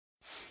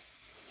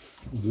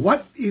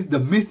What is the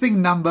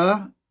missing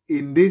number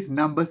in this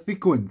number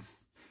sequence?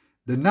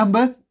 The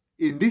numbers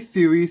in this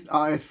series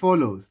are as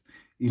follows: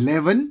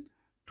 11,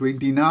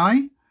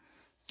 29,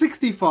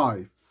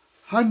 65,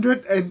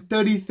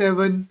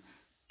 137,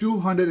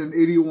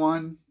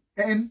 281,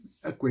 and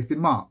a question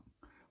mark.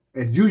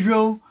 As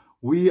usual,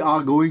 we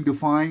are going to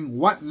find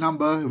what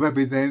number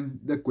represents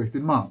the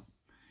question mark.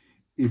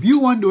 If you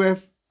want to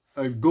have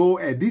a go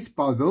at this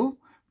puzzle,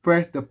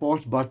 press the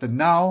pause button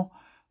now.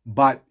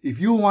 But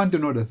if you want to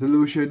know the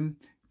solution,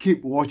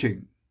 keep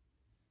watching.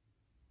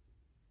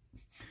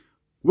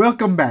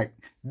 Welcome back.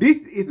 This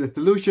is the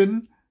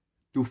solution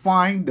to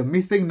find the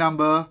missing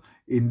number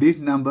in this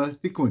number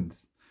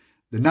sequence.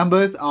 The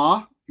numbers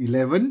are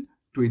 11,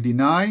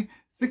 29,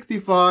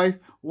 65,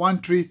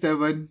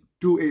 137,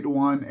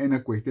 281, and a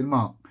question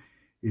mark.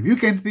 If you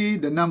can see,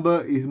 the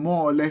number is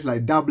more or less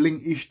like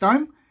doubling each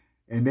time,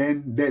 and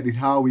then that is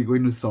how we're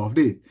going to solve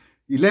this.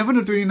 11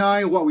 to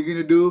 29, what we're going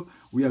to do,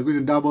 we are going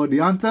to double the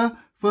answer.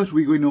 First,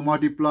 we're going to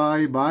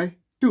multiply by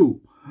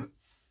 2.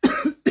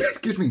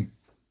 Excuse me.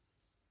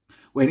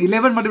 When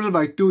 11 multiplied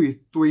by 2 is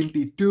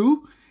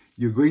 22,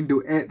 you're going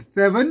to add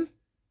 7.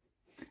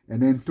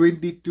 And then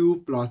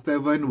 22 plus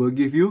 7 will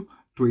give you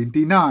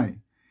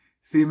 29.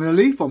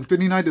 Similarly, from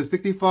 29 to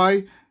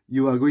 65,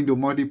 you are going to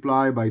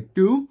multiply by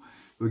 2.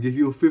 Will give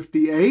you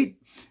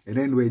 58. And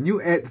then when you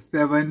add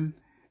 7,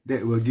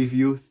 that will give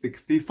you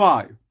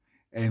 65.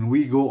 And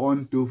we go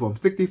on to from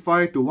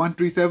 65 to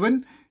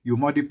 137, you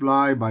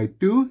multiply by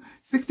 2.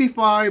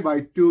 65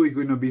 by 2 is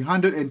going to be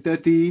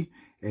 130.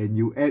 And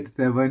you add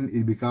 7,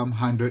 it becomes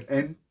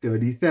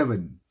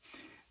 137.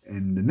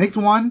 And the next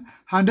one,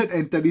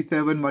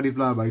 137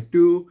 multiplied by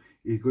 2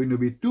 is going to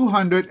be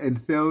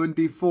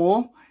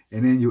 274.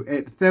 And then you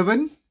add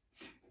 7,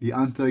 the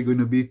answer is going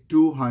to be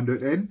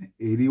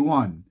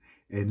 281.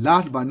 And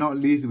last but not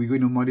least, we're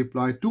going to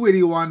multiply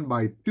 281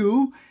 by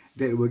 2.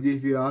 That will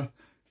give you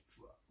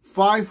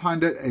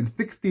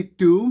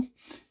 562.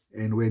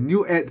 And when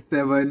you add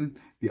 7,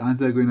 the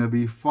answer is going to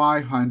be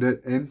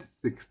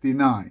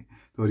 569.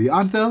 So the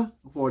answer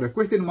for the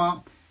question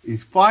mark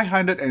is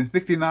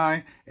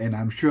 569, and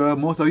I'm sure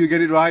most of you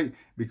get it right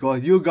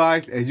because you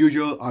guys, as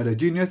usual, are the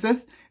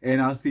geniuses,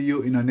 and I'll see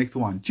you in the next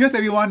one. Cheers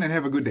everyone, and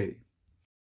have a good day.